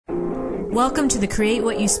Welcome to the Create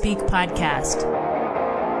What You Speak podcast.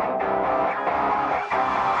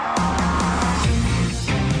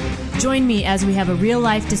 Join me as we have a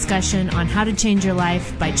real-life discussion on how to change your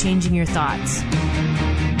life by changing your thoughts.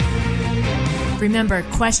 Remember,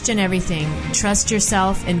 question everything, trust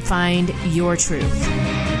yourself, and find your truth.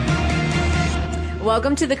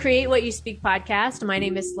 Welcome to the Create What You Speak podcast. My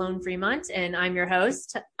name is Sloan Fremont, and I'm your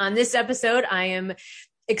host. On this episode, I am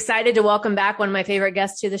excited to welcome back one of my favorite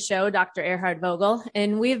guests to the show, Dr. Erhard Vogel.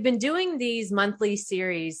 And we've been doing these monthly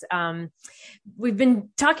series. We've been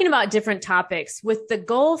talking about different topics with the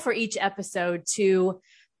goal for each episode to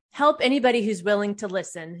help anybody who's willing to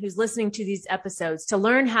listen, who's listening to these episodes, to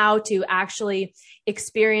learn how to actually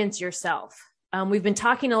experience yourself. We've been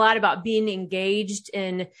talking a lot about being engaged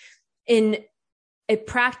in a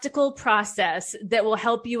practical process that will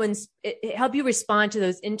help you respond to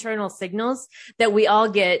those internal signals that we all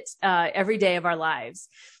get every day of our lives.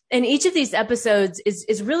 And each of these episodes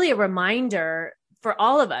is really a reminder for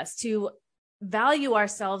all of us to value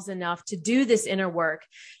ourselves enough to do this inner work,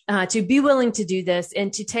 to be willing to do this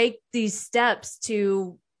and to take these steps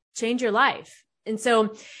to change your life. And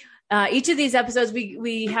so each of these episodes,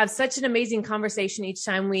 we have such an amazing conversation each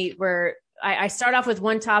time I start off with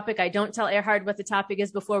one topic. I don't tell Erhard what the topic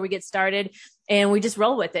is before we get started, and we just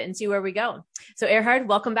roll with it and see where we go. So Erhard,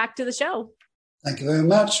 welcome back to the show. Thank you very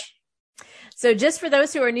much. So just for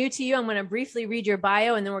those who are new to you, I'm going to briefly read your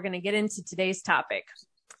bio, and then we're going to get into today's topic.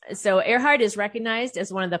 So Erhard is recognized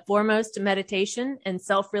as one of the foremost meditation and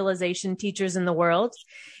self-realization teachers in the world.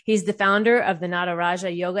 He's the founder of the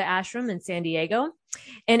Nataraja Yoga Ashram in San Diego.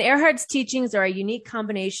 And Erhard's teachings are a unique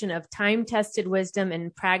combination of time-tested wisdom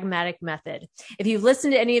and pragmatic method. If you've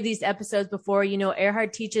listened to any of these episodes before, you know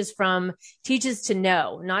Erhard teaches to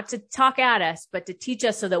know, not to talk at us, but to teach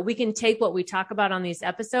us so that we can take what we talk about on these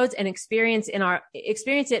episodes and experience it in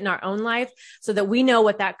our own life, so that we know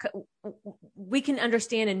we can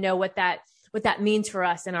understand and know what that means for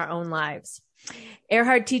us in our own lives.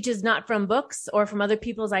 Erhard teaches not from books or from other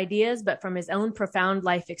people's ideas, but from his own profound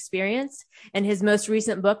life experience. And his most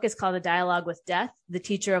recent book is called A Dialogue with Death, The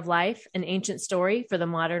Teacher of Life, an Ancient Story for the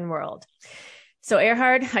Modern World. So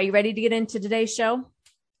Erhard, are you ready to get into today's show?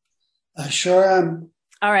 I sure am.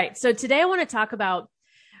 All right. So today I want to talk about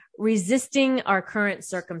resisting our current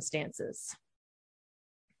circumstances.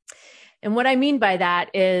 And what I mean by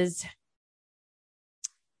that is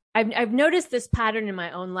I've noticed this pattern in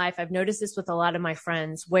my own life. I've noticed this with a lot of my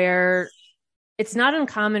friends, where it's not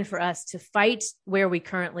uncommon for us to fight where we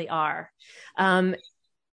currently are. And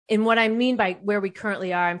what I mean by where we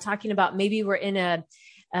currently are, I'm talking about maybe we're in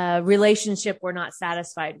a relationship we're not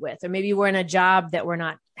satisfied with, or maybe we're in a job that we're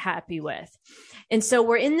not happy with. And so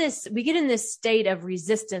we get in this state of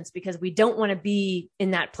resistance because we don't want to be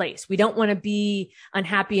in that place. We don't want to be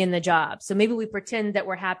unhappy in the job. So maybe we pretend that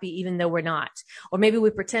we're happy even though we're not, or maybe we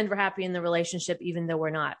pretend we're happy in the relationship even though we're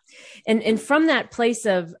not. And from that place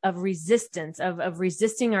of resistance, of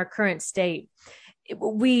resisting our current state,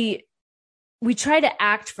 we try to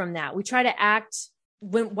act from that. We try to act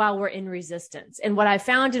while we're in resistance. And what I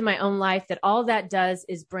found in my own life, that all that does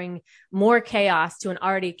is bring more chaos to an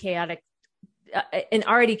already chaotic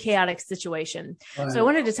situation. Right. So I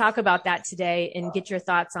wanted to talk about that today and get your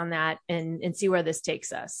thoughts on that and see where this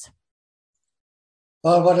takes us.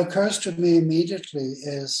 Well, what occurs to me immediately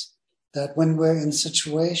is that when we're in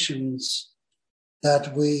situations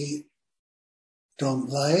that we don't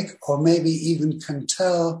like, or maybe even can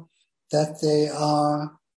tell that they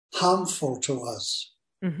are harmful to us,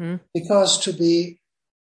 because to be,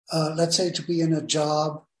 let's say, to be in a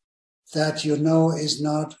job that you know is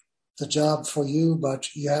not the job for you,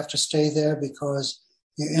 but you have to stay there because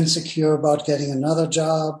you're insecure about getting another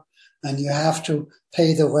job and you have to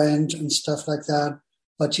pay the rent and stuff like that,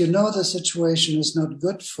 but you know the situation is not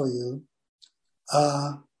good for you.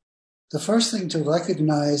 The first thing to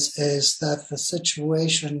recognize is that the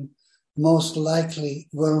situation most likely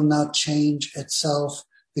will not change itself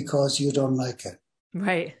because you don't like it.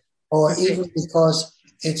 Right. Or even because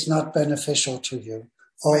it's not beneficial to you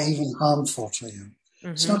or even harmful to you.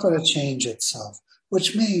 It's not going to change itself,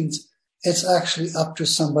 which means it's actually up to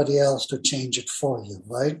somebody else to change it for you,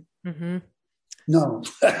 right? No.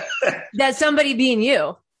 That's somebody being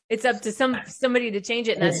you. It's up to somebody to change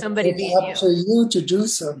it, and that's somebody being you. It's up to you to do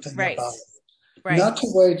something about it. Right. Not to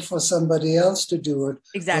wait for somebody else to do it.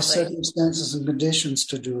 Exactly. Or circumstances and conditions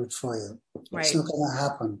to do it for you. Right. It's not going to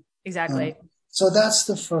happen. Exactly. So that's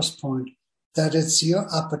the first point, that it's your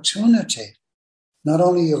opportunity, not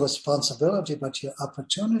only your responsibility, but your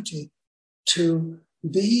opportunity to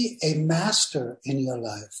be a master in your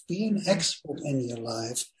life, be an expert in your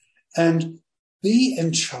life, and be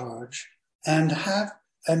in charge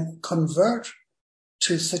and convert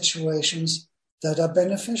to situations that are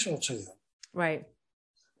beneficial to you. Right.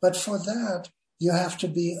 But for that, you have to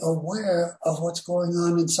be aware of what's going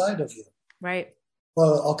on inside of you. Right.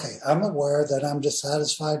 Well, okay, I'm aware that I'm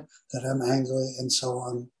dissatisfied, that I'm angry, and so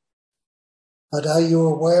on. But are you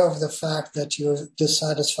aware of the fact that you're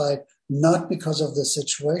dissatisfied not because of the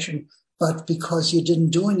situation, but because you didn't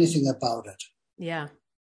do anything about it? Yeah.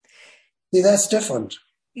 See, that's different.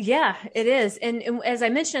 Yeah, it is. And as I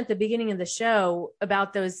mentioned at the beginning of the show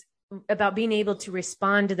about being able to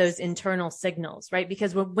respond to those internal signals, right?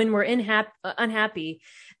 Because when we're unhappy,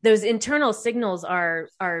 those internal signals are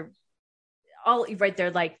all right.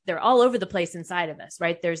 They're all over the place inside of us,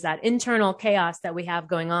 right? There's that internal chaos that we have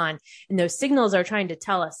going on, and those signals are trying to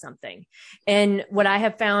tell us something. And what I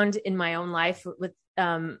have found in my own life with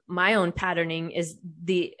my own patterning is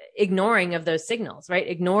the ignoring of those signals, right?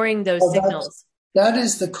 Ignoring those signals. That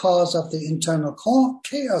is the cause of the internal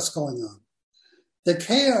chaos going on. The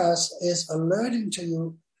chaos is alerting to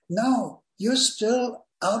you, no, you're still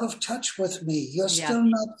out of touch with me. You're still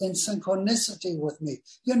not in synchronicity with me.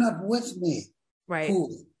 You're not with me. Right.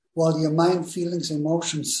 Who? While your mind, feelings,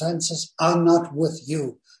 emotions, senses are not with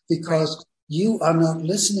you because you are not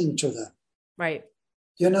listening to them. Right.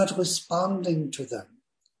 You're not responding to them.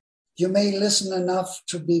 You may listen enough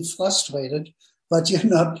to be frustrated, but you're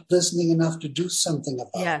not listening enough to do something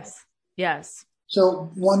about it. Yes.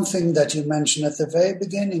 So one thing that you mentioned at the very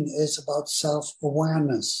beginning is about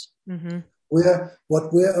self-awareness. Mm-hmm.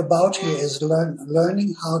 What we're about here is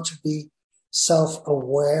learning how to be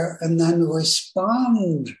self-aware and then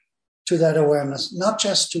respond to that awareness, not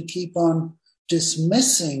just to keep on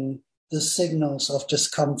dismissing the signals of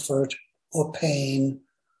discomfort or pain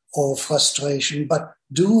or frustration, but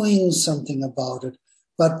doing something about it.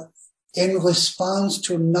 But in response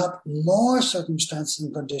to not more circumstances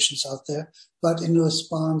and conditions out there, but in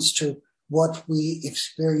response to what we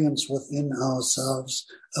experience within ourselves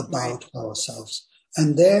about ourselves.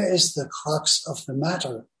 And there is the crux of the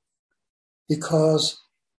matter, because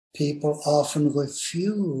people often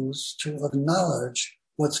refuse to acknowledge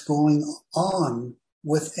what's going on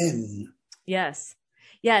within. Yes.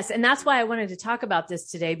 And that's why I wanted to talk about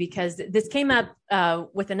this today, because this came up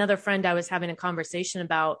with another friend. I was having a conversation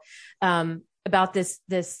about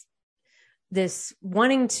this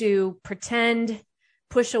wanting to pretend,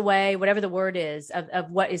 push away, whatever the word is,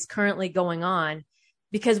 of what is currently going on,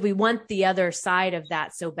 because we want the other side of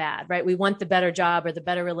that so bad, right? We want the better job or the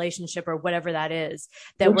better relationship or whatever that is.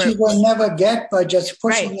 Which you will never get by just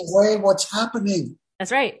pushing away what's happening.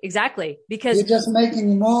 That's right. Exactly. Because you're just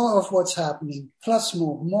making more of what's happening, plus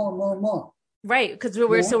more. Right. Because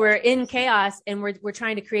we're in chaos and we're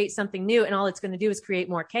trying to create something new, and all it's going to do is create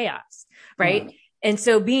more chaos. Right. And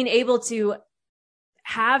so being able to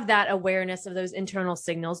have that awareness of those internal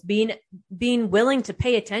signals, being willing to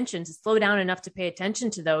pay attention, to slow down enough to pay attention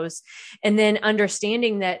to those, and then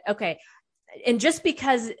understanding that, okay, and just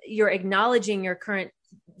because you're acknowledging your current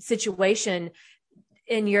situation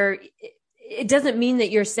and it doesn't mean that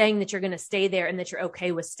you're saying that you're going to stay there and that you're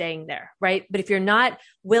okay with staying there, right? But if you're not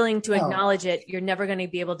willing to acknowledge it, you're never going to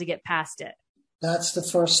be able to get past it. That's the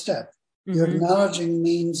first step. Mm-hmm. Your acknowledging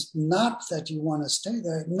means not that you want to stay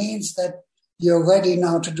there. It means that you're ready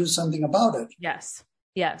now to do something about it. Yes.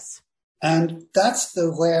 And that's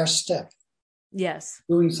the rare step. Yes.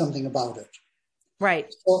 Doing something about it.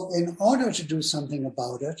 Right. So in order to do something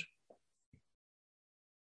about it,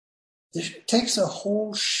 it takes a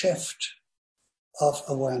whole shift of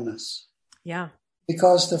awareness. Yeah.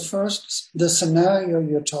 Because the scenario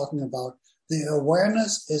you're talking about, the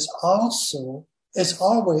awareness is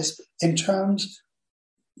always in terms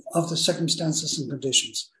of the circumstances and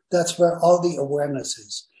conditions. That's where all the awareness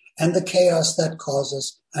is. And the chaos that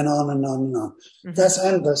causes, and on and on and on. Mm-hmm. That's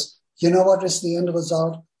endless. You know what is the end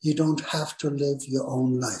result? You don't have to live your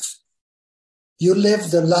own life. You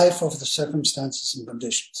live the life of the circumstances and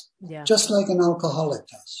conditions. Yeah. Just like an alcoholic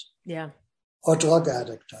does. Yeah. Or drug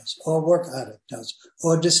addict does, or work addict does,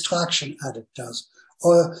 or distraction addict does,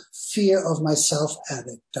 or fear of myself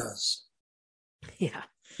addict does. Yeah.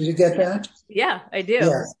 Did you get that? Yeah, I do.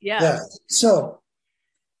 Yeah. So,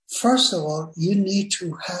 first of all, you need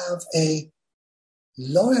to have a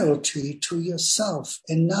loyalty to yourself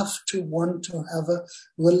enough to want to have a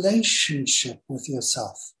relationship with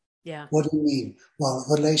yourself. Yeah. What do you mean? Well,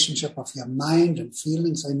 a relationship of your mind and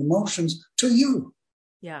feelings and emotions to you.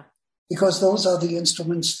 Yeah. Because those are the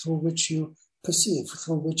instruments through which you perceive,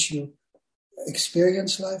 through which you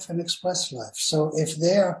experience life and express life. So if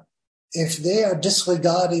they are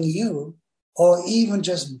disregarding you, or even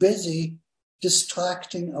just busy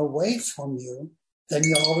distracting away from you, then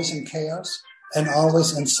you're always in chaos and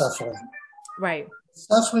always in suffering. Right.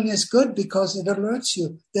 Suffering is good because it alerts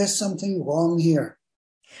you there's something wrong here.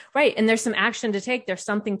 Right. And there's some action to take. There's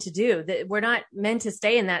something to do. That we're not meant to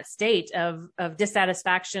stay in that state of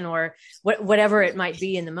dissatisfaction or whatever it might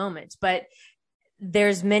be in the moment. But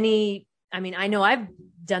there's many, I mean, I know I've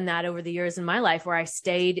done that over the years in my life where I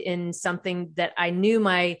stayed in something that I knew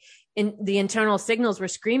the internal signals were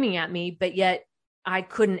screaming at me, but yet I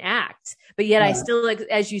couldn't act. But yet I still,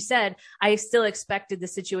 as you said, I still expected the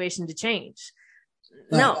situation to change.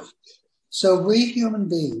 Right. No. So we human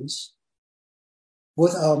beings,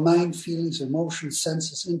 with our mind, feelings, emotions,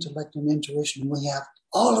 senses, intellect, and intuition, we have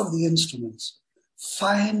all of the instruments,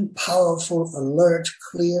 fine, powerful, alert,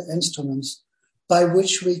 clear instruments by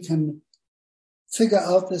which we can figure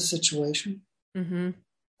out this situation,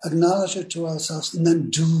 acknowledge it to ourselves, and then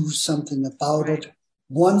do something about it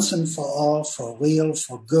once and for all, for real,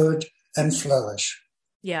 for good, and flourish.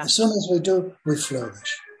 Yeah. As soon as we do, we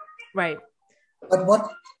flourish. Right. But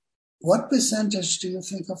what percentage do you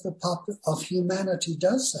think of humanity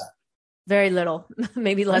does that? Very little,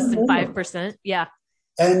 maybe less than 5%. Yeah.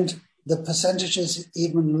 And the percentage is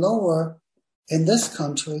even lower in this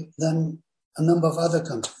country than a number of other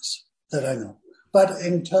countries that I know. But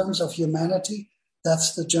in terms of humanity,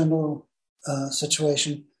 that's the general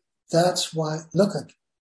situation. That's why, look at,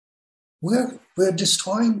 we're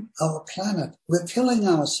destroying our planet. We're killing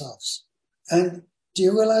ourselves. And do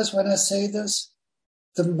you realize when I say this,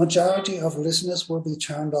 the majority of listeners will be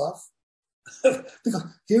turned off? Because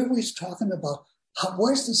here we're talking about,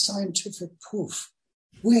 where's the scientific proof?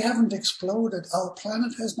 We haven't exploded. Our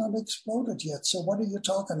planet has not exploded yet. So what are you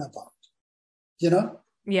talking about? You know?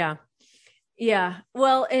 Yeah. Yeah.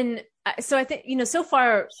 Well, and so I think, so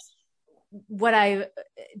far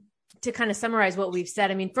to kind of summarize what we've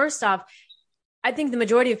said, I mean, first off, I think the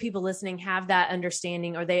majority of people listening have that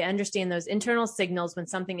understanding, or they understand those internal signals when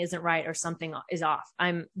something isn't right or something is off.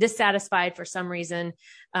 I'm dissatisfied for some reason.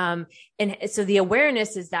 And so the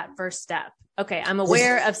awareness is that first step. Okay. I'm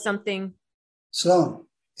aware of something. Sloan,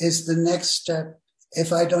 is the next step,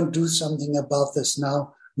 if I don't do something about this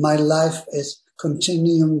now, my life is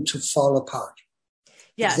continuing to fall apart.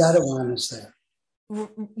 Yes. Is that awareness there?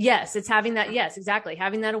 Yes. It's having that. Yes, exactly.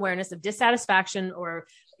 Having that awareness of dissatisfaction or,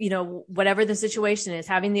 whatever the situation is,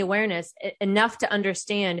 having the awareness enough to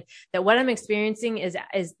understand that what I'm experiencing is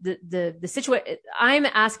the situation. I'm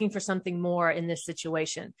asking for something more in this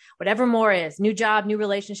situation, whatever more is. New job, new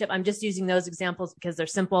relationship. I'm just using those examples because they're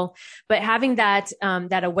simple, but having that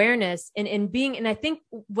awareness and I think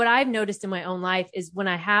what I've noticed in my own life is when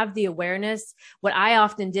I have the awareness, what I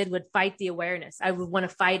often did would fight the awareness. I would want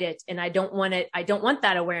to fight it, and I don't want it. I don't want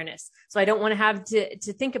that awareness. So I don't want to have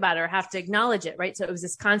to think about it or have to acknowledge it. Right. So it was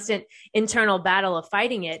this constant internal battle of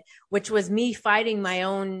fighting it, which was me fighting my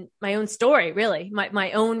own story, really,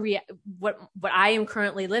 my own what I am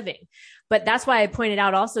currently living. But that's why I pointed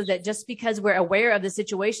out also that just because we're aware of the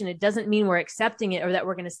situation, it doesn't mean we're accepting it or that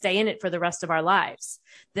we're going to stay in it for the rest of our lives.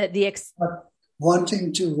 That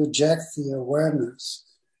wanting to reject the awareness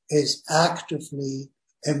is actively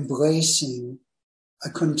embracing a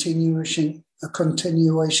continuation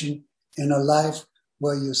in a life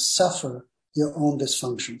where you suffer your own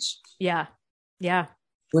dysfunctions. Yeah. Yeah.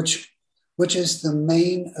 Which is the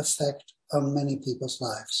main effect on many people's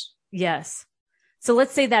lives. Yes. So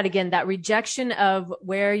let's say that again, that rejection of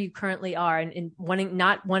where you currently are and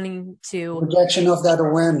not wanting to. Rejection of that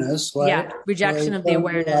awareness, right? Yeah. Rejection of the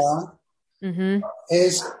awareness.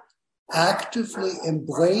 Is actively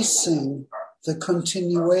embracing the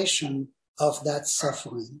continuation of that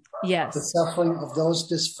suffering. Yes. The suffering of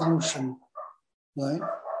those dysfunction, right?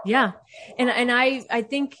 Yeah. And I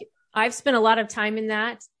think I've spent a lot of time in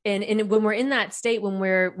that. And when we're in that state, when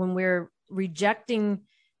we're rejecting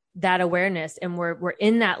that awareness and we're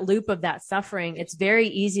in that loop of that suffering, it's very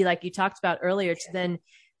easy, like you talked about earlier, to then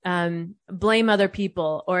blame other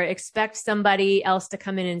people or expect somebody else to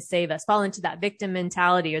come in and save us, fall into that victim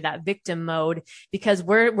mentality or that victim mode because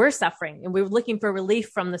we're suffering and we're looking for relief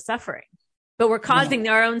from the suffering, but we're causing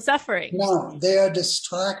our own suffering. No, they are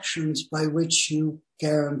distractions by which you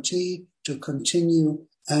guarantee to continue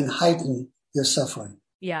and heighten your suffering.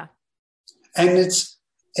 Yeah. And it's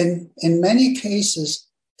in many cases,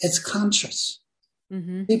 it's conscious.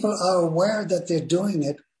 Mm-hmm. People are aware that they're doing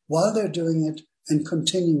it while they're doing it and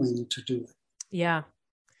continuing to do it. Yeah.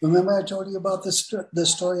 Remember I told you about the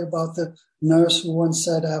story about the nurse who once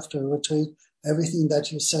said after a retreat, everything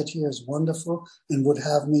that you said here is wonderful and would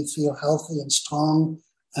have me feel healthy and strong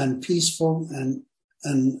and peaceful and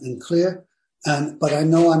clear. But I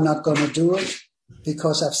know I'm not going to do it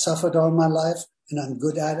because I've suffered all my life and I'm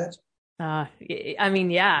good at it. I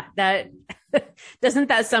mean, yeah, that doesn't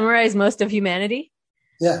that summarize most of humanity?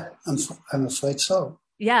 Yeah, I'm afraid so.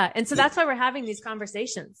 Yeah. And so that's why we're having these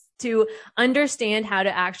conversations to understand how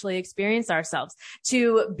to actually experience ourselves,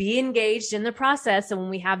 to be engaged in the process. And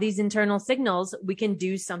when we have these internal signals, we can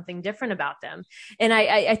do something different about them. And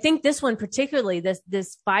I think this one, particularly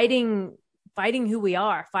this fighting who we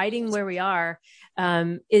are, fighting where we are,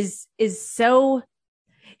 is so,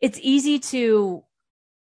 it's easy to,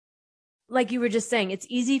 like you were just saying, it's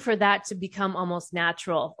easy for that to become almost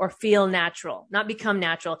natural or feel natural, not become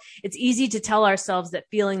natural. It's easy to tell ourselves that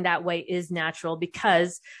feeling that way is natural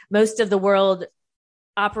because most of the world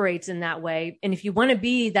operates in that way. And if you want to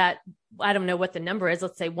be that, I don't know what the number is,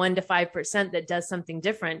 let's say 1 to 5% that does something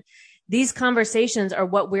different. These conversations are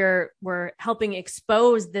what we're helping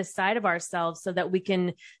expose this side of ourselves so that we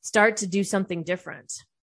can start to do something different.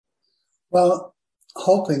 Well,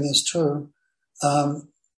 hoping is true.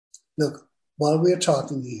 Look, while we're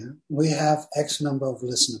talking here, we have X number of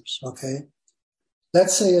listeners, okay?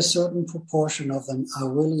 Let's say a certain proportion of them are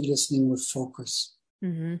really listening with focus.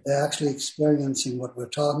 Mm-hmm. They're actually experiencing what we're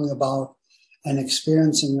talking about and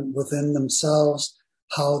experiencing it within themselves,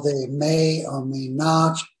 how they may or may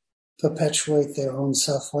not perpetuate their own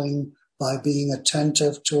suffering by being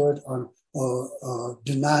attentive to it or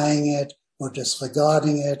denying it or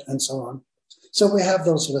disregarding it and so on. So we have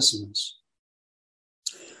those listeners.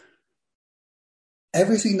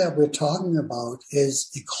 Everything that we're talking about is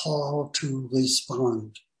a call to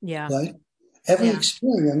respond. Yeah. Right? Every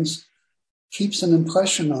experience keeps an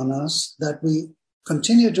impression on us that we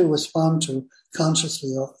continue to respond to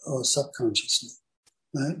consciously or subconsciously.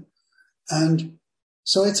 Right? And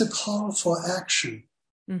so it's a call for action.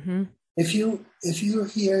 Mm-hmm. If you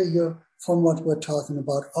hear from what we're talking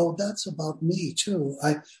about, oh, that's about me too.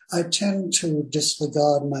 I tend to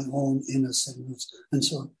disregard my own inner signals and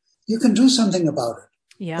so on. You can do something about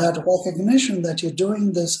it. Yeah. That recognition that you're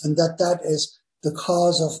doing this and that is the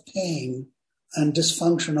cause of pain and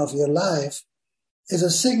dysfunction of your life is a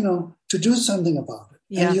signal to do something about it.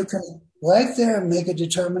 Yeah. And you can right there make a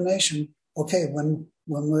determination. Okay, when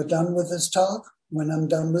we're done with this talk, when I'm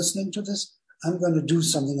done listening to this, I'm going to do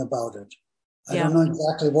something about it. I don't know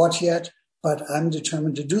exactly what yet, but I'm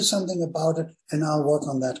determined to do something about it, and I'll work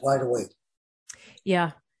on that right away.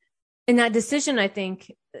 Yeah. And that decision, I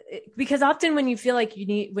think, because often when you feel like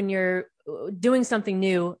when you're doing something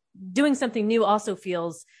new also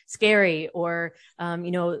feels scary or,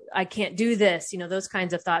 I can't do this, those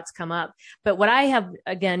kinds of thoughts come up. But what I have,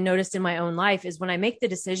 again, noticed in my own life is when I make the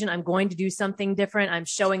decision, I'm going to do something different. I'm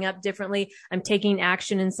showing up differently. I'm taking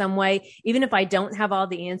action in some way. Even if I don't have all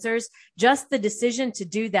the answers, just the decision to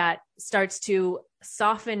do that starts to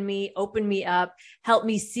soften me, open me up, help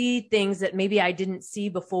me see things that maybe I didn't see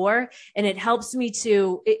before. And it helps me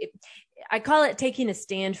to, I call it taking a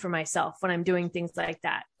stand for myself when I'm doing things like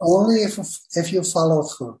that. Only if you follow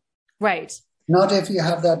through. Right. Not if you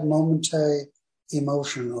have that momentary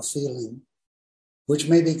emotion or feeling, which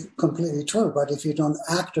may be completely true, but if you don't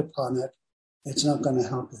act upon it, it's not going to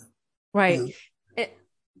help you. Right.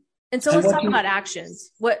 And so let's talk about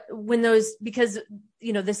actions. Because,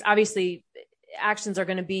 this obviously actions are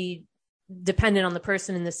going to be dependent on the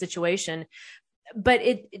person in the situation. But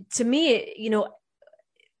to me,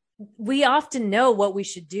 we often know what we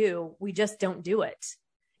should do. We just don't do it.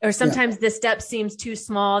 Or sometimes the step seems too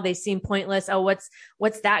small. They seem pointless. Oh,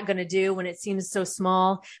 what's that going to do when it seems so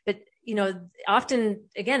small? But, often,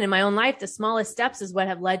 again, in my own life, the smallest steps is what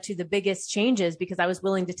have led to the biggest changes because I was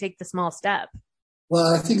willing to take the small step.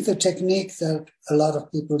 Well, I think the technique that a lot of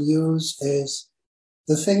people use is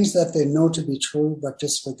the things that they know to be true but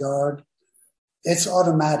disregard. It's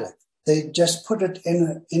automatic. They just put it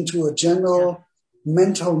into a general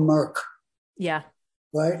mental murk. Yeah.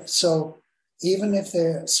 Right? So even if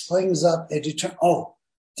there springs up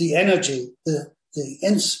the energy, the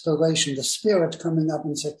inspiration, the spirit coming up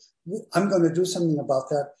and say, I'm going to do something about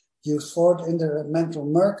that. You throw it into a mental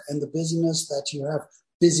murk and the busyness that you have,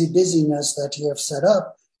 busyness that you have set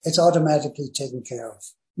up, it's automatically taken care of,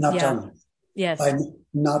 not done. Yes. By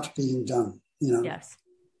not being done, Yes.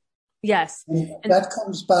 Yes. And that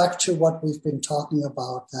comes back to what we've been talking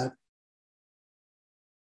about, that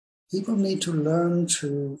people need to learn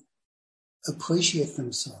to appreciate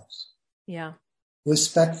themselves. Yeah.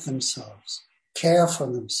 Respect themselves, care for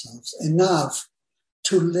themselves enough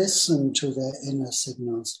to listen to their inner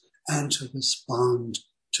signals and to respond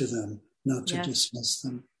to them, not to dismiss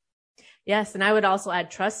them. Yes. And I would also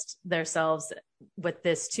add trust themselves with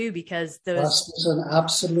this too, because trust is an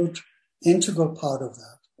absolute integral part of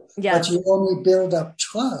that. Yes. But you only build up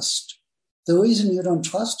trust The reason you don't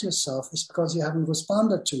trust yourself is because you haven't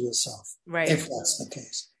responded to yourself. Right. If that's the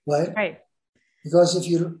case, right? Right. Because if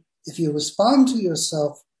you respond to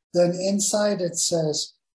yourself, then inside it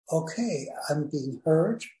says, okay, I'm being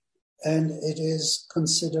heard, and it is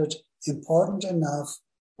considered important enough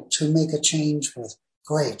to make a change with.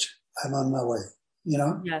 Great, I'm on my way, you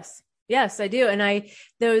know? Yes, I do. And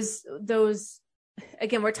those,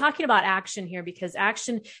 again, we're talking about action here because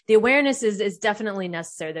the awareness is definitely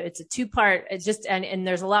necessary. It's a two-part, it's just, and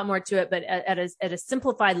there's a lot more to it, but at a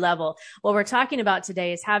simplified level, what we're talking about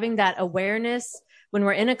today is having that awareness when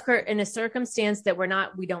we're in a circumstance that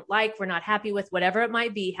we don't like, we're not happy with, whatever it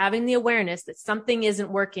might be, having the awareness that something isn't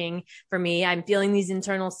working for me. I'm feeling these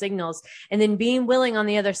internal signals, and then being willing on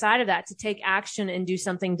the other side of that to take action and do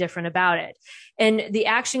something different about it. And the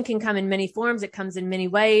action can come in many forms. It comes in many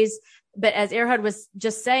ways. But as Erhard was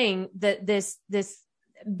just saying, that this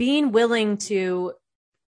being willing to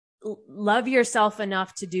love yourself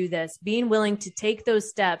enough to do this, being willing to take those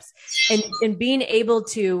steps, and being able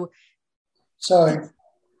to, sorry,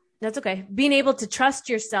 that's okay, being able to trust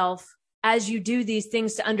yourself as you do these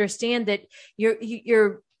things, to understand that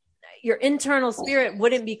your internal spirit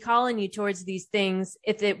wouldn't be calling you towards these things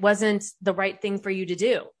if it wasn't the right thing for you to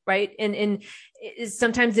do. Right. And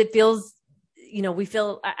sometimes it feels,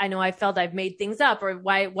 I know I felt I've made things up, or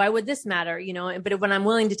why would this matter? But when I'm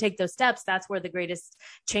willing to take those steps, that's where the greatest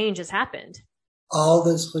change has happened. All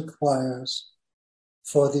this requires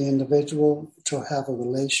for the individual to have a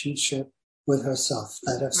relationship with herself.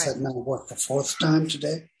 That I've said now, the fourth time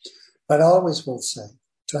today, but I always will say,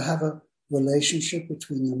 to have a relationship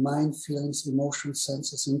between your mind, feelings, emotions,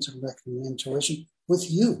 senses, intellect, and intuition with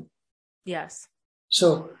you. Yes.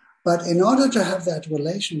 But in order to have that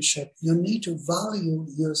relationship, you need to value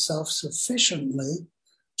yourself sufficiently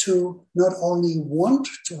to not only want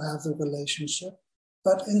to have the relationship,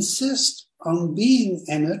 but insist on being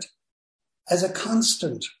in it as a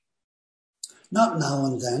constant. Not now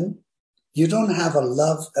and then. You don't have a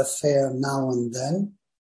love affair now and then.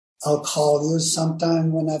 I'll call you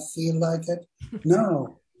sometime when I feel like it.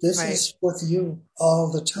 No, this is with you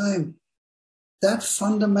all the time. That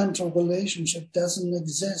fundamental relationship doesn't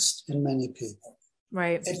exist in many people.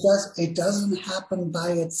 Right. It doesn't happen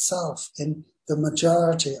by itself in the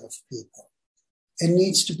majority of people. It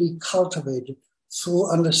needs to be cultivated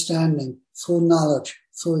through understanding, through knowledge,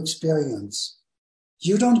 through experience.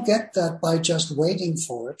 You don't get that by just waiting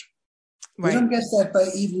for it. Right. You don't get that by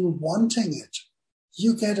even wanting it.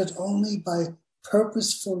 You get it only by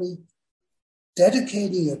purposefully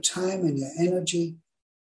dedicating your time and your energy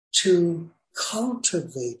to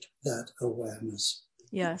cultivate that awareness.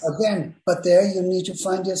 Yes. Again, but there you need to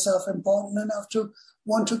find yourself important enough to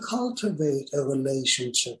want to cultivate a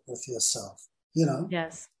relationship with yourself,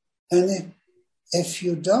 Yes. And if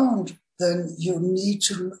you don't, then you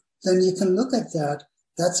can look at that.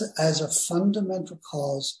 That's as a fundamental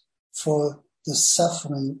cause for the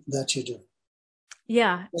suffering that you do.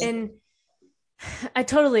 Yeah. And I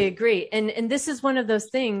totally agree. And this is one of those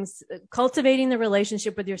things, cultivating the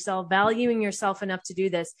relationship with yourself, valuing yourself enough to do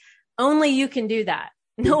this. Only you can do that.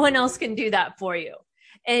 No one else can do that for you.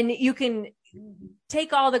 And you can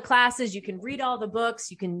take all the classes, you can read all the books,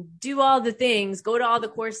 you can do all the things, go to all the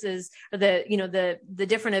courses or the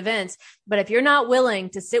different events. But if you're not willing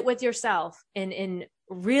to sit with yourself and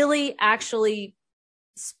really actually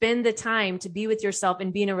spend the time to be with yourself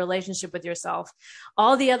and be in a relationship with yourself,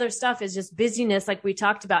 all the other stuff is just busyness, like we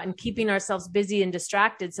talked about, and keeping ourselves busy and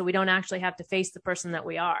distracted so we don't actually have to face the person that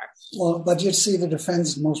we are. Well, but you see the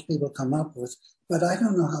defense most people come up with, but I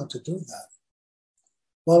don't know how to do that.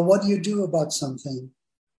 Well, what do you do about something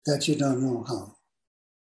that you don't know how?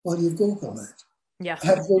 Well, you Google it. Yeah.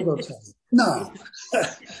 Have Google tell you. No.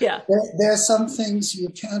 Yeah. There are some things you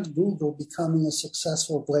can't Google becoming a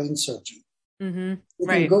successful brain surgeon. Mm-hmm. You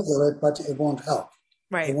can Google it, but it won't help.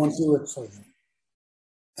 Right. It won't do it for you.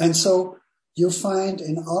 And so you find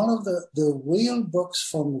in all of the real books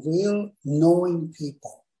from real knowing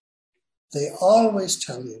people, they always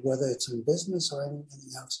tell you, whether it's in business or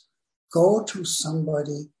anything else, go to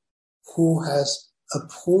somebody who has a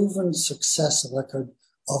proven success record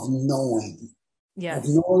of knowing. Yes.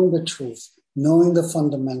 Of knowing the truth, knowing the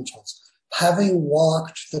fundamentals, having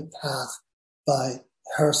walked the path by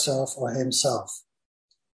herself or himself.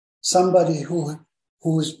 Somebody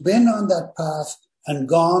who's been on that path and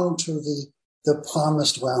gone to the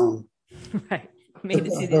promised realm. Right.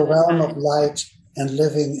 The realm of light and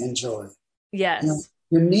living in joy. Yes.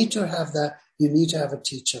 You need to have that. You need to have a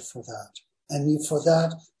teacher for that. And for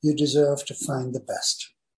that, you deserve to find the best.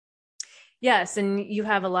 Yes, and you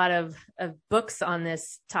have a lot of books on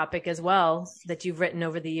this topic as well that you've written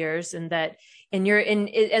over the years, and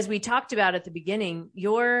as we talked about at the beginning,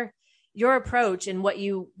 your approach and what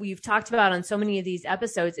we've talked about on so many of these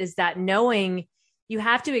episodes is that knowing you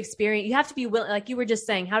have to experience, you have to be willing, like you were just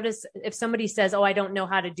saying, if somebody says, oh, I don't know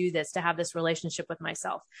how to do this, to have this relationship with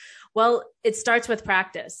myself. Well, it starts with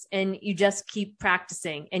practice, and you just keep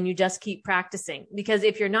practicing and you just keep practicing, because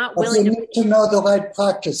if you're not willing you need to know the right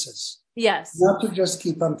practices. Yes. Not to just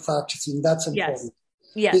keep on practicing. That's important.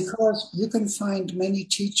 Yes. Because you can find many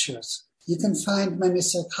teachers, you can find many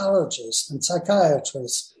psychologists and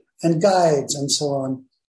psychiatrists and guides and so on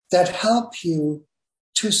that help you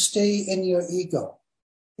to stay in your ego.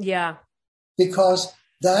 Yeah. Because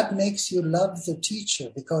that makes you love the teacher,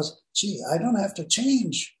 because, gee, I don't have to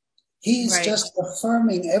change. He's just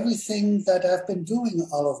affirming everything that I've been doing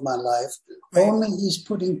all of my life. Right. Only he's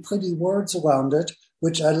putting pretty words around it,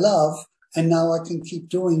 which I love. And now I can keep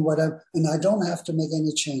doing and I don't have to make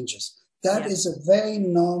any changes. That is a very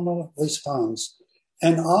normal response.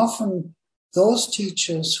 And often those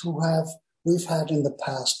teachers we've had in the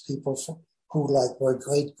past people who were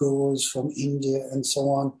great gurus from India and so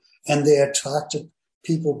on, and they attracted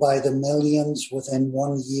people by the millions within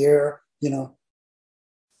 1 year,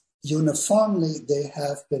 uniformly, they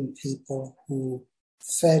have been people who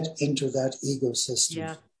fed into that ecosystem.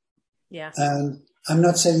 Yeah. Yeah. And I'm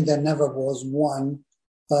not saying there never was one,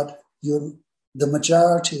 but the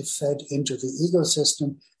majority fed into the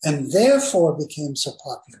ecosystem and therefore became so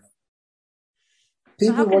popular.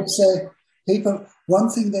 People would say, one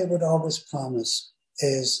thing they would always promise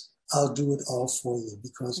is, I'll do it all for you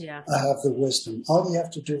because I have the wisdom. All you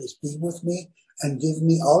have to do is be with me and give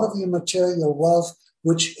me all of your material wealth,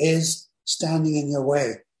 which is standing in your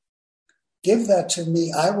way. Give that to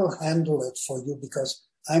me. I will handle it for you because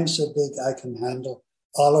I'm so big I can handle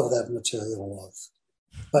all of that material wealth.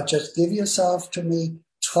 But just give yourself to me,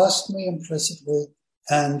 trust me implicitly,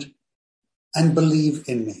 and believe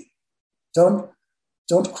in me.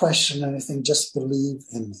 Don't question anything, just believe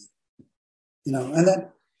in me. And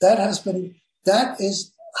that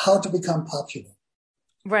is how to become popular.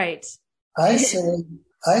 Right. I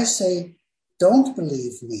say, don't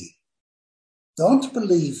believe me. Don't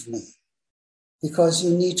believe me. Because you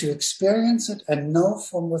need to experience it and know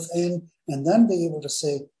from within and then be able to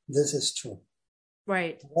say, this is true.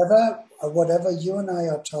 Right. Whatever you and I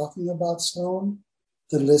are talking about, Sloan,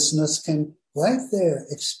 the listeners can right there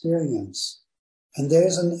experience. And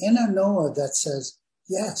there's an inner knower that says,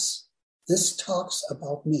 yes, this talks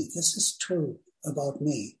about me. This is true about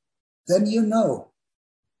me. Then you know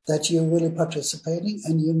that you're really participating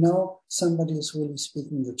and you know somebody is really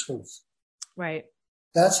speaking the truth. Right.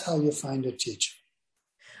 That's how you find a teacher.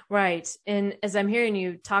 Right. And as I'm hearing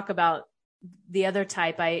you talk about the other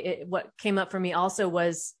type, what came up for me also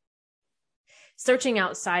was searching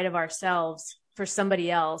outside of ourselves for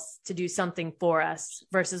somebody else to do something for us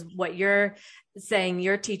versus what you're saying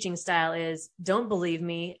your teaching style is. Don't believe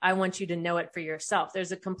me. I want you to know it for yourself.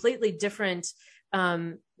 There's a completely different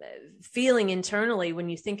feeling internally when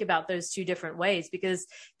you think about those two different ways, because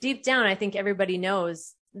deep down, I think everybody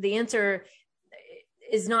knows the answer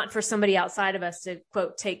is not for somebody outside of us to,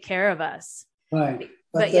 quote, take care of us. Right.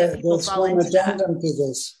 But yet people there's fall one into addendum to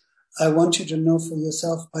this. I want you to know for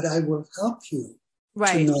yourself, but I will help you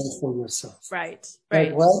to know for yourself. Right.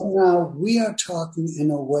 Right now, we are talking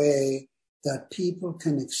in a way that people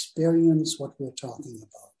can experience what we're talking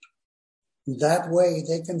about. That way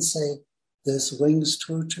they can say, this rings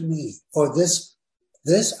true to me, or this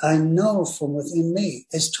I know from within me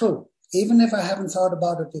is true. Even if I haven't thought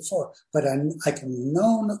about it before, but I can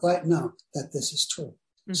know right now that this is true.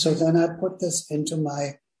 Mm-hmm. So then I put this into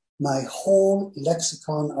my whole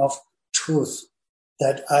lexicon of truth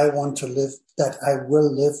that I want to live, that I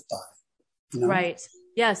will live by. Right.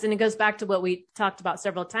 Yes. And it goes back to what we talked about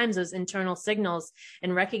several times, those internal signals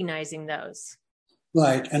and recognizing those.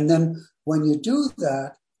 Right. And then when you do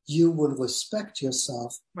that, you will respect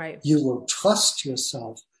yourself. Right. You will trust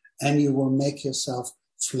yourself and you will make yourself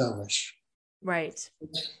flourish. Right.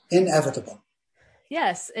 Inevitable.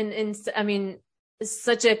 Yes. And I mean,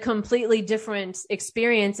 such a completely different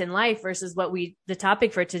experience in life versus the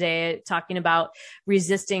topic for today, talking about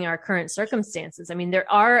resisting our current circumstances. I mean,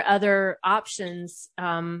 there are other options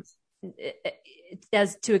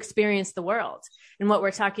as to experience the world. And what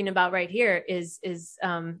we're talking about right here is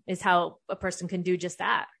how a person can do just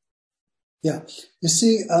that. Yeah. You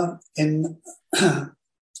see, in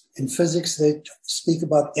physics, they speak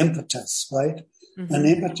about impetus, right? Mm-hmm. An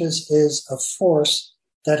impetus is a force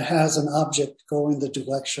that has an object go in the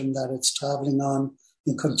direction that it's traveling on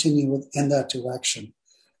and continue in that direction.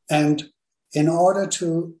 And in order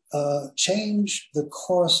to change the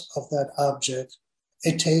course of that object,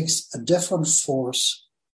 it takes a different force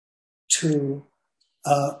to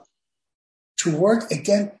work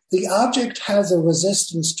again. The object has a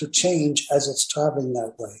resistance to change as it's traveling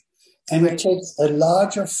that way. And it takes a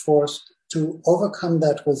larger force to overcome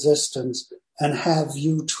that resistance and have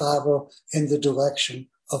you travel in the direction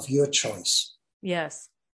of your choice. Yes.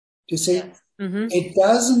 You see, yes. Mm-hmm. It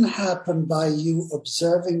doesn't happen by you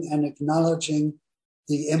observing and acknowledging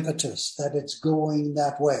the impetus that it's going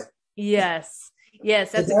that way. Yes.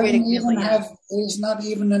 Yes, that's a great example. It's not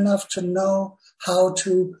even enough to know how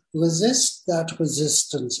to resist that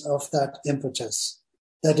resistance of that impetus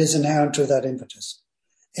that is inherent to that impetus.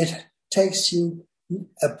 It takes you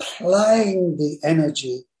applying the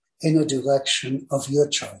energy in a direction of your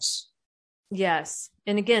choice. Yes.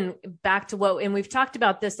 And again, back to and we've talked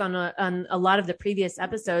about this on a lot of the previous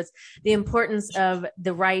episodes, the importance of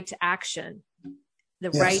the right action,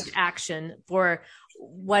 right action for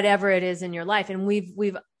whatever it is in your life. And we've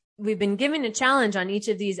been given a challenge on each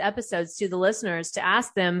of these episodes to the listeners to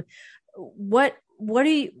ask them, what are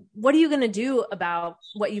you going to do about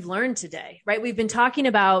what you've learned today? Right. We've been talking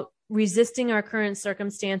about resisting our current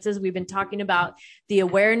circumstances. We've been talking about the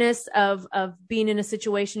awareness of being in a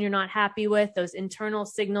situation you're not happy with, those internal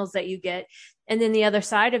signals that you get. And then the other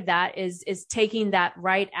side of that is taking that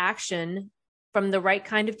right action from the right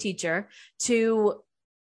kind of teacher to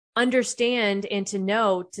understand and to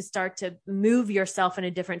know to start to move yourself in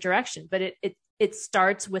a different direction. But it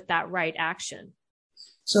starts with that right action.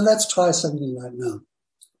 So let's try something right now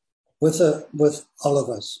with all of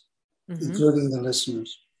us, including the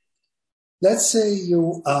listeners. Let's say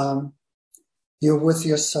you're with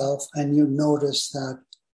yourself and you notice that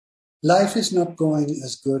life is not going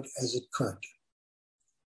as good as it could.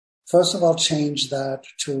 First of all, change that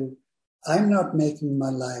to, I'm not making my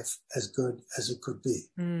life as good as it could be.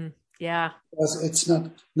 Yeah. Because it's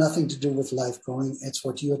nothing to do with life going, it's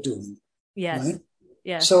what you're doing. Yes. Right?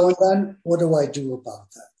 Yes. So then what do I do about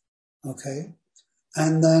that? Okay.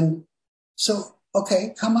 And then,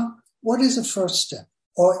 come on. What is the first step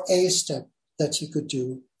or a step that you could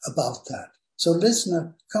do about that? So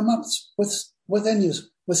listener, come up within you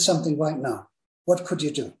with something right now. What could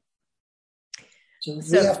you do? So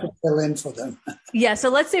we have to fill in for them. Yeah. So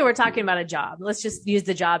let's say we're talking about a job. Let's just use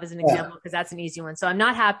the job as an example because that's an easy one. So I'm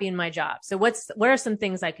not happy in my job. So what are some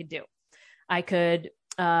things I could do? I could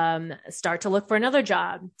start to look for another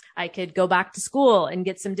job. I could go back to school and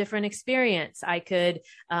get some different experience. I could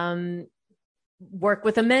work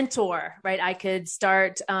with a mentor, right? I could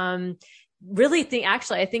start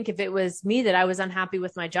I think if it was me that I was unhappy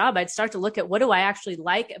with my job, I'd start to look at what do I actually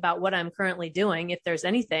like about what I'm currently doing, if there's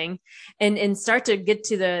anything, and start to get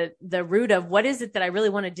to the root of what is it that I really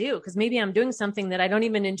want to do? Because maybe I'm doing something that I don't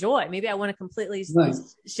even enjoy. Maybe I want to completely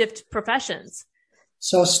shift professions.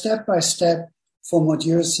 So step by step, from what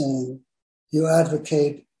you're saying, you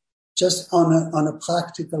advocate just on a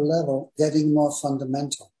practical level, getting more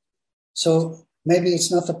fundamental. So maybe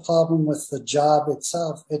it's not the problem with the job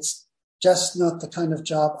itself. It's just not the kind of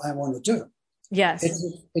job I want to do. Yes.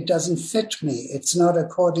 It doesn't fit me. It's not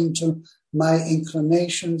according to my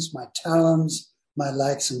inclinations, my talents, my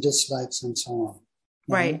likes and dislikes, and so on.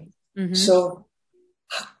 Right. Mm-hmm. So,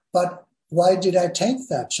 but why did I take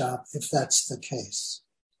that job if that's the case?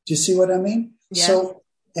 Do you see what I mean? Yes. So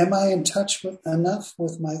am I in touch enough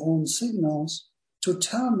with my own signals to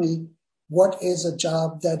tell me what is a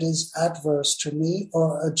job that is adverse to me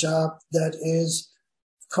or a job that is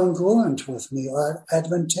congruent with me or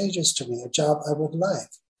advantageous to me, a job I would like.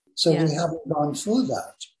 So we haven't gone through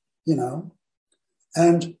that,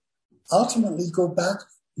 and ultimately go back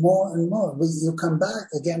more and more. You come back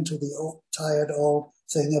again to the tired old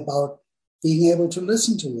thing about being able to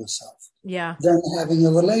listen to yourself. Yeah. Then having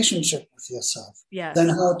a relationship with yourself. Yes. Then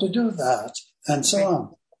how to do that and so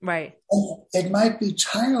on. Right. And it might be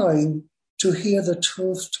tiring to hear the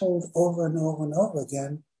truth told over and over and over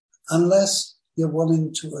again, unless you're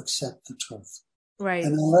willing to accept the truth. Right.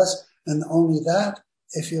 And only that,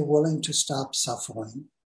 if you're willing to stop suffering.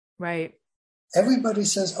 Right. Everybody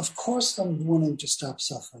says, of course I'm willing to stop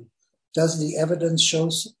suffering. Does the evidence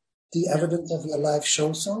evidence of your life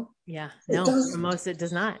show so? Yeah. No, for most it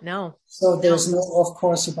does not. No. So there's no of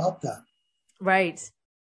course about that. Right.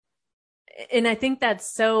 And I think that's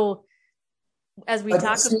so, as we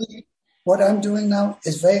talk about. What I'm doing now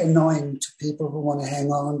is very annoying to people who want to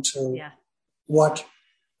hang on to what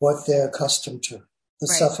they're accustomed to, the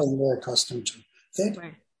suffering they're accustomed to.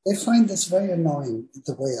 They find this very annoying,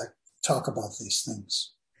 the way I talk about these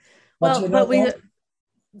things. But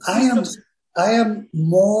I am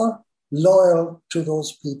more loyal to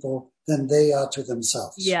those people than they are to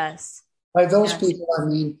themselves. Yes. By those people, I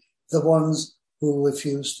mean the ones who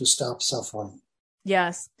refuse to stop suffering.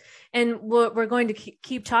 Yes. And we're going to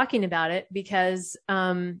keep talking about it because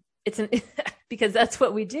because that's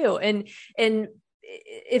what we do. And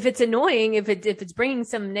if it's annoying, if it's bringing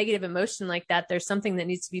some negative emotion like that, there's something that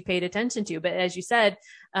needs to be paid attention to. But as you said,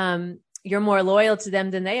 you're more loyal to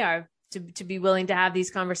them than they are to be willing to have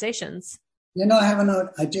these conversations. I have an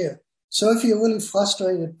idea. So if you're really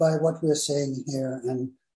frustrated by what we're saying here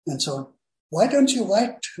and so on, why don't you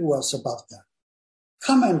write to us about that?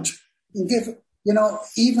 Comment and give,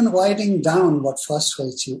 even writing down what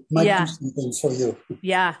frustrates you might do something for you.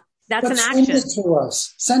 Yeah. That's an action.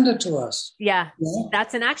 Send it to us. Yeah.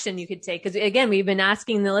 That's an action you could take. Because again, we've been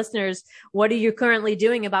asking the listeners, what are you currently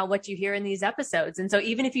doing about what you hear in these episodes? And so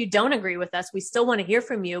even if you don't agree with us, we still want to hear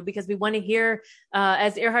from you because we want to hear,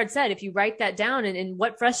 as Erhard said, if you write that down and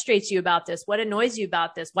what frustrates you about this, what annoys you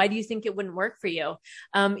about this, why do you think it wouldn't work for you?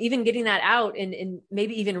 Even getting that out and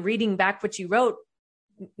maybe even reading back what you wrote,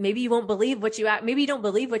 maybe you don't believe what you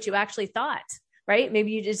actually thought. Right?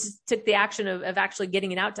 Maybe you just took the action of actually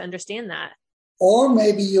getting it out to understand that. Or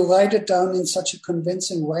maybe you write it down in such a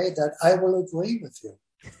convincing way that I will agree with you.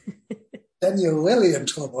 Then you're really in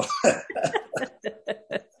trouble.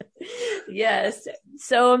 Yes.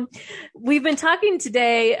 So we've been talking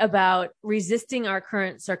today about resisting our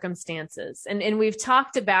current circumstances. And we've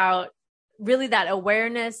talked about really that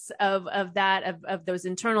awareness of those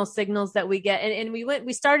internal signals that we get. And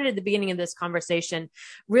we started at the beginning of this conversation,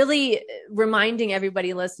 really reminding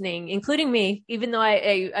everybody listening, including me, even though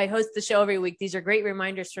I host the show every week, these are great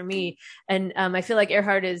reminders for me. And I feel like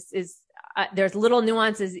Erhard is there's little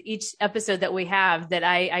nuances each episode that we have that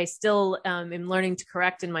I still am learning to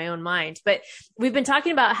correct in my own mind. But we've been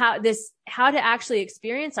talking about how to actually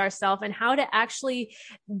experience ourselves and how to actually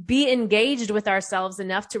be engaged with ourselves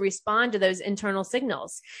enough to respond to those internal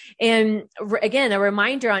signals. And again, a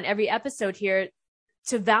reminder on every episode here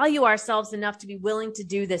to value ourselves enough to be willing to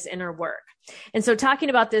do this inner work. And so talking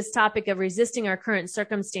about this topic of resisting our current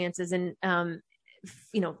circumstances and,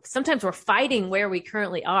 sometimes we're fighting where we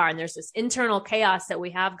currently are and there's this internal chaos that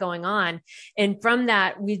we have going on. And from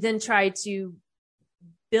that, we then try to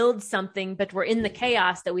build something, but we're in the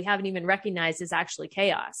chaos that we haven't even recognized is actually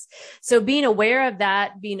chaos. So being aware of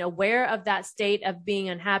that state of being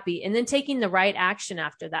unhappy and then taking the right action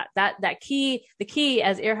after that, the key,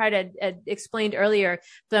 as Erhard had explained earlier,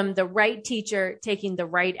 from the right teacher, taking the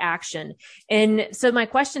right action. And so my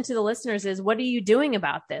question to the listeners is, what are you doing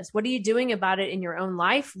about this? What are you doing about it in your own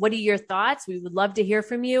life? What are your thoughts? We would love to hear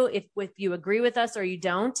from you if you agree with us or you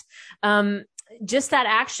don't. Just that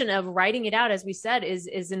action of writing it out, as we said,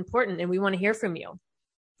 is important, and we want to hear from you.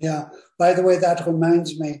 Yeah. By the way, that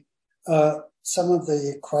reminds me, some of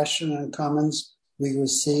the questions and comments we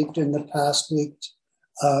received in the past week,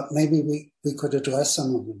 maybe we could address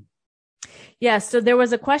some of them. Yeah. So there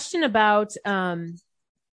was a question about, well,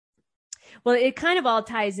 it kind of all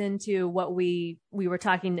ties into what we were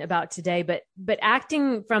talking about today, but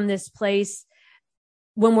acting from this place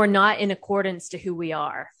when we're not in accordance to who we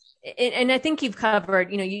are. And I think you've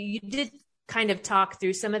covered, you did kind of talk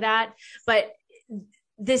through some of that, but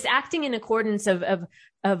this acting in accordance of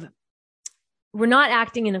we're not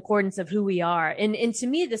acting in accordance of who we are. And to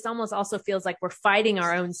me, this almost also feels like we're fighting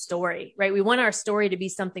our own story, right? We want our story to be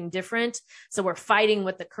something different. So we're fighting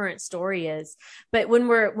what the current story is. But when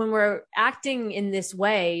we're acting in this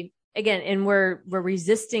way, again, and we're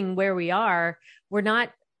resisting where we are, we're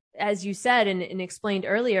not, as you said and explained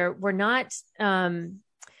earlier, we're not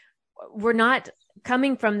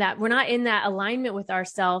coming from that. We're not in that alignment with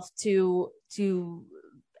ourselves to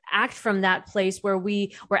act from that place where we're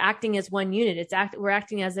acting as one unit. We're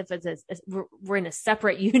acting as if we're in a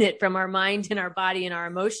separate unit from our mind and our body and our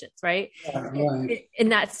emotions, right? Yeah, right.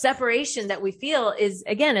 And that separation that we feel is,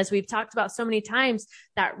 again, as we've talked about so many times,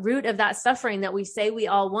 that root of that suffering that we say we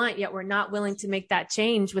all want, yet we're not willing to make that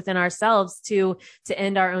change within ourselves to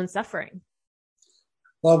end our own suffering.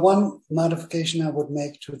 Well, one modification I would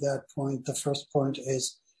make to that point, the first point,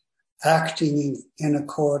 is acting in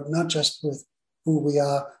accord, not just with who we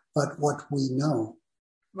are, but what we know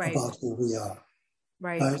about who we are.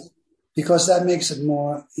 Right? Because that makes it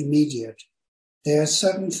more immediate. There are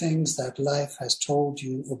certain things that life has told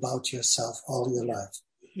you about yourself all your life.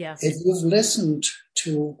 Yeah. If you've listened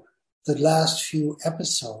to the last few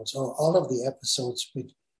episodes, or all of the episodes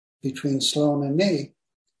between Sloan and me,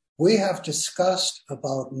 we have discussed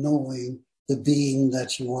about knowing the being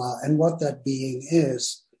that you are and what that being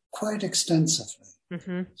is quite extensively.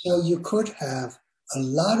 Mm-hmm. So you could have a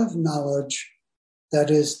lot of knowledge that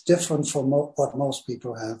is different from what most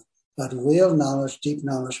people have, but real knowledge, deep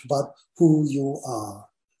knowledge about who you are.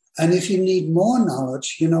 And if you need more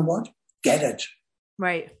knowledge, you know what? Get it.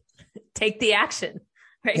 Right. Take the action.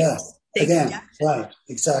 Right. Yes. Take Again. Right.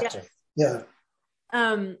 Exactly. Yeah.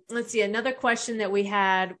 Let's see. Another question that we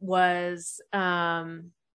had was,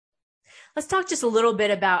 let's talk just a little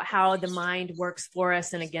bit about how the mind works for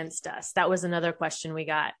us and against us. That was another question we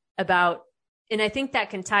got about, and I think that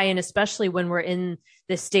can tie in, especially when we're in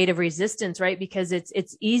this state of resistance, right? Because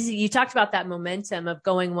it's easy. You talked about that momentum of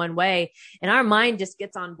going one way, and our mind just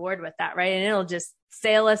gets on board with that, right? And it'll just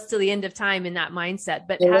sail us to the end of time in that mindset.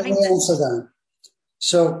 But let me answer that.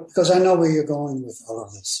 So, because I know where you're going with all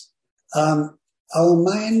of this. Our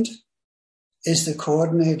mind is the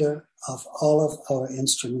coordinator of all of our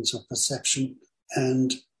instruments of perception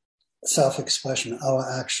and self-expression,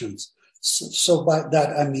 our actions. So by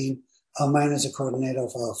that, I mean, our mind is a coordinator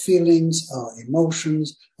of our feelings, our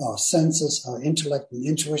emotions, our senses, our intellect and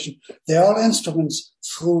intuition. They're all instruments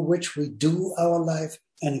through which we do our life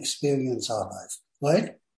and experience our life,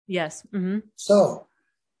 right? Yes. Mm-hmm. So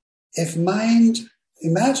if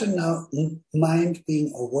imagine now mind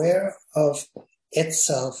being aware of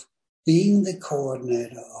itself, being the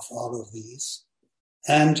coordinator of all of these,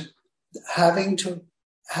 and having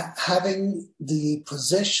the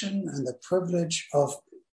position and the privilege of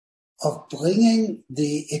bringing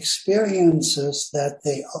the experiences that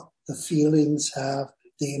the feelings have,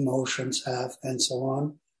 the emotions have, and so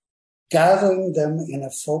on, gathering them in a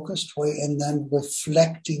focused way, and then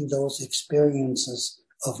reflecting those experiences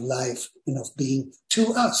of life and of being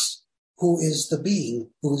to us, who is the being,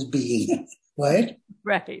 who's being, right?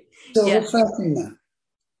 Right. So reflecting that.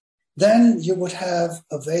 Then you would have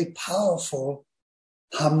a very powerful,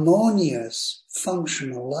 harmonious,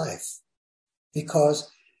 functional life,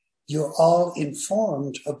 because you're all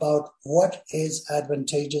informed about what is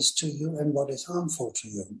advantageous to you and what is harmful to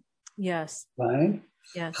you. Yes. Right?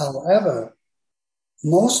 Yes. However,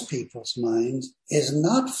 most people's mind is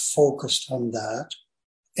not focused on that.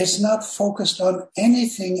 It's not focused on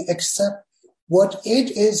anything except what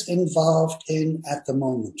it is involved in at the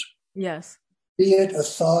moment. Yes. Be it a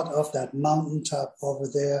thought of that mountaintop over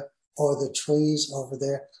there, or the trees over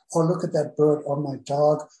there, or look at that bird, or my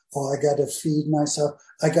dog, or I got to feed myself,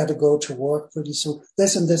 I got to go to work pretty soon,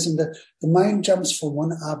 this and this and that. The mind jumps from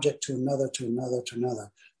one object to another, to another, to another.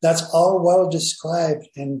 That's all well described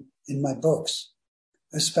in my books,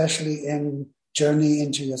 especially in Journey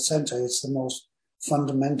into Your Center. It's the most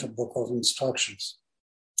fundamental book of instructions.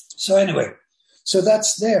 So anyway, so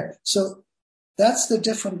that's there. So that's the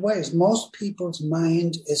different ways. Most people's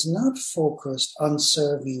mind is not focused on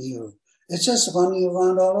serving you. It's just running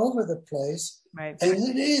around all over the place. Right. And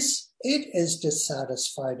it is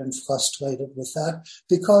dissatisfied and frustrated with that,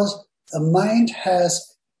 because the mind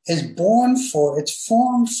it's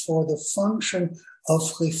formed for the function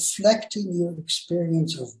of reflecting your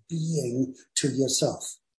experience of being to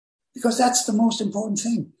yourself. Because that's the most important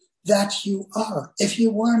thing, that you are. If you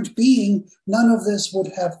weren't being, none of this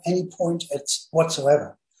would have any point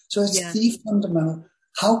whatsoever. So it's the fundamental.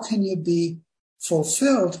 How can you be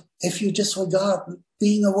fulfilled if you disregard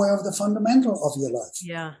being aware of the fundamental of your life?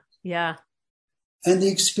 Yeah, yeah. And the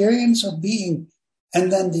experience of being, and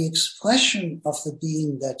then the expression of the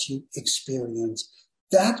being that you experience,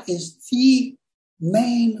 that is the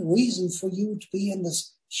main reason for you to be in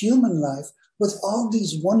this human life with all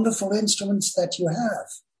these wonderful instruments that you have.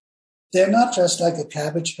 They're not just like a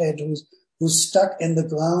cabbage head who's stuck in the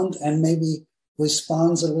ground and maybe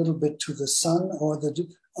responds a little bit to the sun or the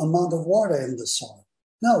amount of water in the soil.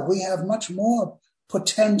 No, we have much more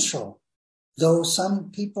potential, though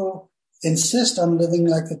some people insist on living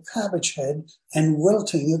like a cabbage head and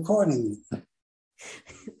wilting accordingly.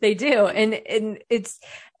 They do. And it's,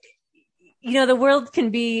 the world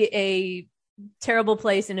can be a terrible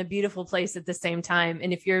place and a beautiful place at the same time.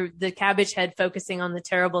 And if you're the cabbage head focusing on the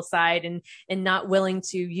terrible side and not willing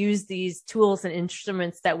to use these tools and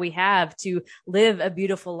instruments that we have to live a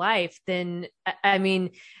beautiful life, then, I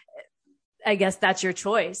mean, I guess that's your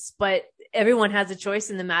choice, but everyone has a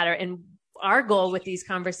choice in the matter. And our goal with these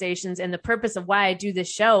conversations and the purpose of why I do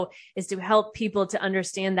this show is to help people to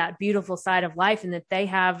understand that beautiful side of life and that they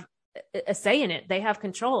have a say in it. They have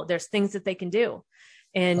control. There's things that they can do.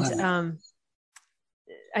 And,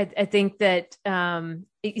 I think that,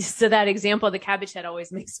 so that example of the cabbage head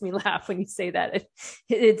always makes me laugh when you say that.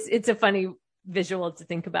 It's a funny visual to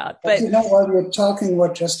think about. But while you're talking,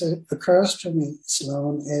 what just occurs to me,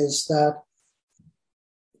 Sloan, is that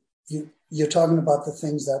you're talking about the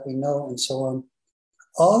things that we know and so on.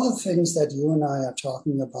 All the things that you and I are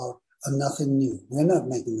talking about are nothing new. We're not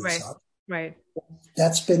making this up. Right.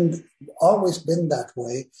 That's been always been that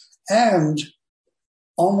way. And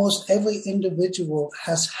almost every individual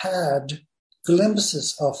has had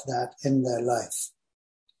glimpses of that in their life.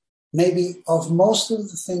 Maybe of most of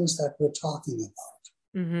the things that we're talking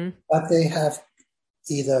about. Mm-hmm. But they have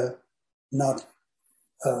either not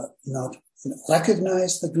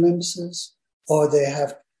recognized the glimpses, or they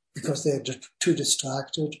have, because they're too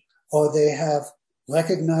distracted, or they have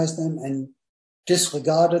recognized them and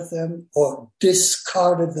disregarded them or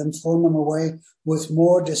discarded them, thrown them away with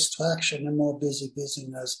more distraction and more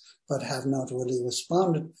busyness, but have not really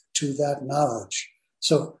responded to that knowledge.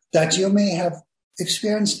 So that you may have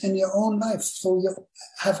experienced in your own life, through your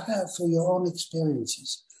own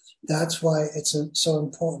experiences. That's why it's so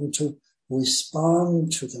important to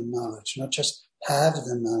respond to the knowledge, not just have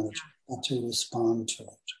the knowledge, but to respond to it.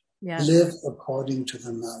 Yeah. Live according to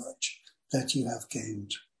the knowledge that you have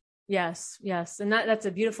gained. Yes. And that's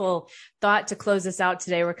a beautiful thought to close us out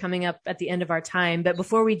today. We're coming up at the end of our time. But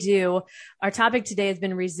before we do, our topic today has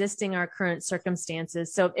been resisting our current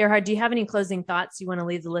circumstances. So Erhard, do you have any closing thoughts you want to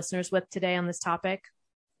leave the listeners with today on this topic?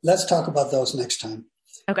 Let's talk about those next time.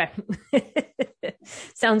 Okay.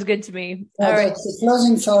 Sounds good to me. All right. The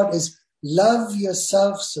closing thought is love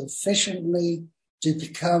yourself sufficiently to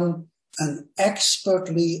become an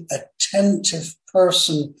expertly attentive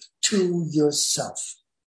person to yourself.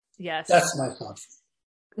 Yes. That's my thought.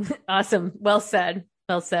 Awesome. Well said.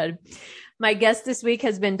 My guest this week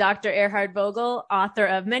has been Dr. Erhard Vogel, author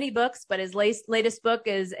of many books, but his latest book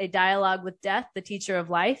is A Dialogue with Death, the Teacher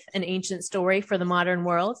of Life, an ancient story for the modern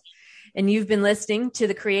world. And you've been listening to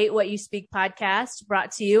the Create What You Speak podcast,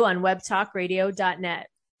 brought to you on webtalkradio.net.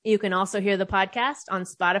 You can also hear the podcast on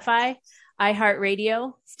Spotify,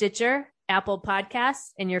 iHeartRadio, Stitcher, Apple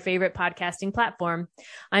Podcasts, and your favorite podcasting platform.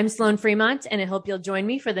 I'm Sloan Fremont, and I hope you'll join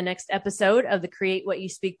me for the next episode of the Create What You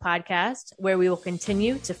Speak podcast, where we will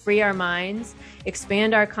continue to free our minds,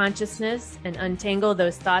 expand our consciousness, and untangle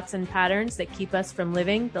those thoughts and patterns that keep us from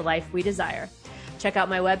living the life we desire. Check out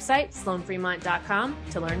my website, sloanfremont.com,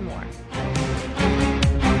 to learn more.